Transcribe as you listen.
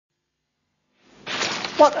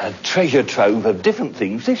What a treasure trove of different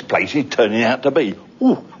things this place is turning out to be.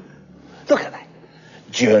 Ooh, look at that.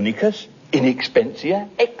 Journicus, Inexpensia,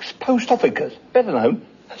 Ex-Post Officus, better known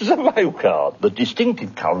as a rail card. The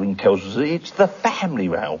distinctive colouring tells us that it's the family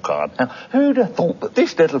rail card. Now, who'd have thought that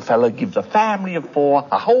this little fella gives a family of 4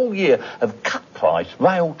 a whole year of cut-price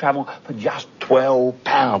rail travel for just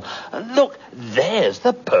 £12? And look, there's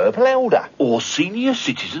the Purple Elder, or Senior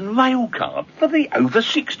Citizen Rail Card for the over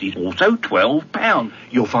 60s, also £12.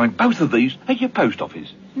 You'll find both of these at your post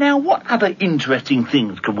office. Now, what other interesting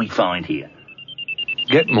things can we find here?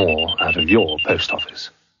 Get more out of your post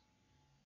office.